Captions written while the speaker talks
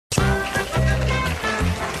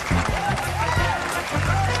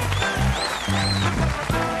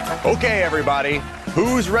Okay, everybody,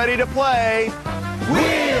 who's ready to play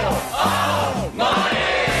Wheel of Money?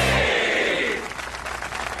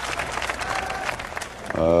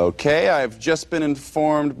 Okay, I've just been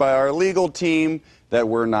informed by our legal team that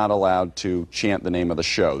we're not allowed to chant the name of the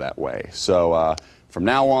show that way. So from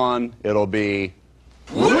now on, it'll be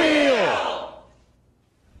Wheel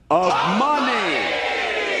of Money.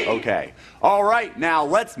 Okay. All right, now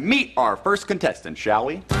let's meet our first contestant, shall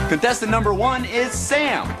we? Contestant number 1 is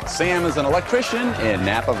Sam. Sam is an electrician in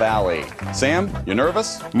Napa Valley. Sam, you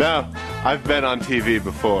nervous? No, I've been on TV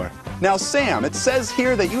before. Now, Sam, it says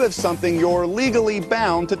here that you have something you're legally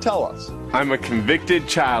bound to tell us. I'm a convicted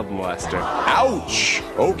child molester. Ouch!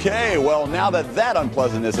 Okay, well, now that that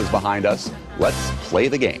unpleasantness is behind us, let's play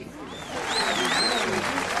the game.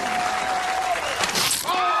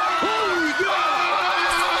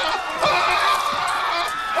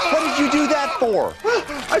 What did you do that for?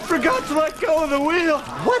 I forgot to let go of the wheel.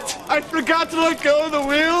 What? I forgot to let go of the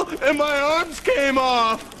wheel, and my arms came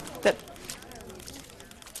off.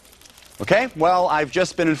 Okay, well, I've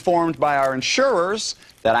just been informed by our insurers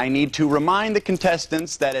that I need to remind the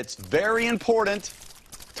contestants that it's very important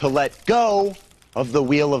to let go of the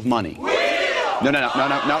wheel of money.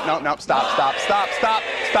 No,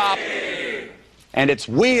 stop. And it's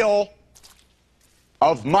wheel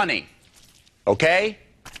of money, okay?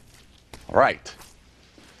 All right.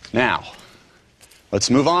 Now,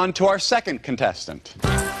 let's move on to our second contestant.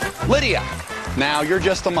 Lydia, now you're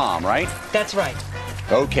just a mom, right? That's right.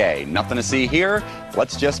 Okay, nothing to see here.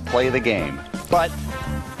 Let's just play the game. But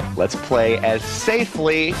let's play as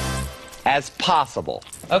safely as possible.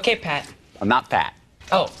 Okay, Pat. I'm not Pat.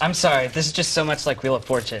 Oh, I'm sorry. This is just so much like Wheel of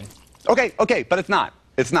Fortune. Okay, but it's not.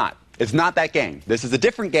 It's not that game. This is a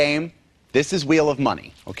different game. This is Wheel of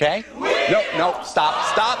Money, okay? No, stop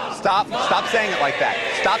saying it like that.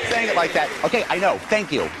 Stop saying it like that. Okay, I know.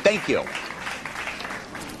 Thank you.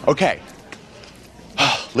 Okay.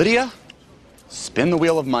 Lydia, spin the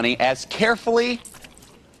Wheel of Money as carefully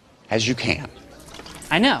as you can.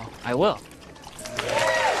 I know. I will.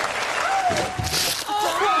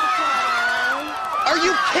 Are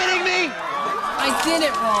you kidding me? I did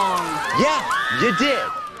it wrong. Yeah, you did.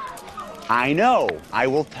 I know. I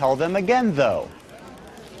will tell them again, though.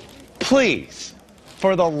 Please,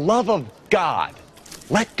 for the love of God,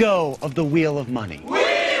 let go of the Wheel of Money.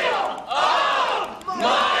 Wheel of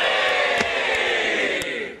Money!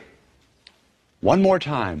 One more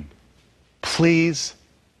time. Please,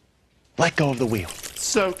 let go of the wheel. It's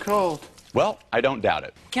so cold. Well, I don't doubt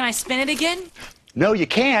it. Can I spin it again? No, you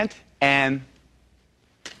can't, and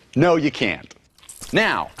no, you can't.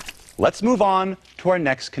 Now, let's move on to our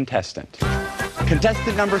next contestant.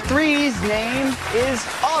 Contestant number 3's name is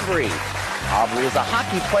Aubrey. Aubrey is a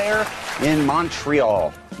hockey player in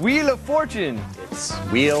Montreal. Wheel of Fortune. It's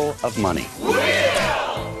Wheel of Money. Wheel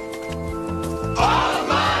of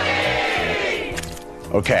Money!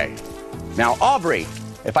 Okay. Now, Aubrey,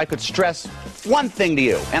 if I could stress one thing to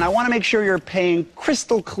you, and I want to make sure you're paying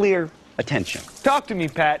crystal clear attention. Talk to me,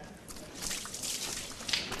 Pat.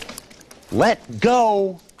 Let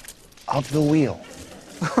go of the wheel.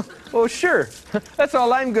 Oh, sure. That's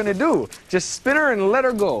all I'm gonna do. Just spin her and let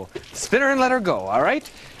her go. Spin her and let her go, all right?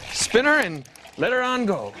 Spin her and let her on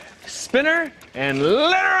go. Spin her and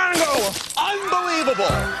let her on go. Unbelievable!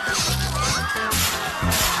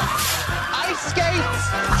 Ice skates!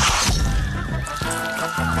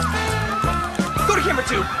 Go to camera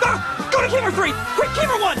 2. Go to camera 3. Quick,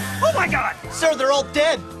 camera 1. Oh my God. Sir, they're all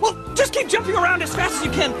dead. Well, just keep jumping around as fast as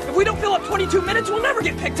you can. If we don't fill up 22 minutes, we'll never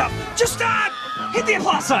get picked up. Just hit the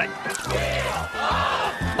applause sign. Wheel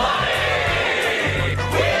of Money!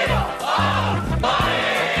 Wheel of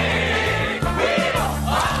Money! Wheel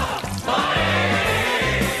of Money!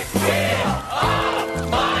 Wheel of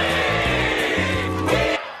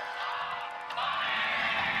Money!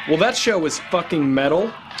 Well, that show was fucking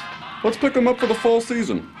metal. Let's pick them up for the fall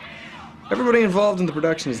season. Everybody involved in the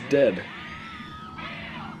production is dead.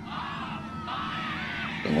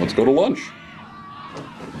 Then let's go to lunch.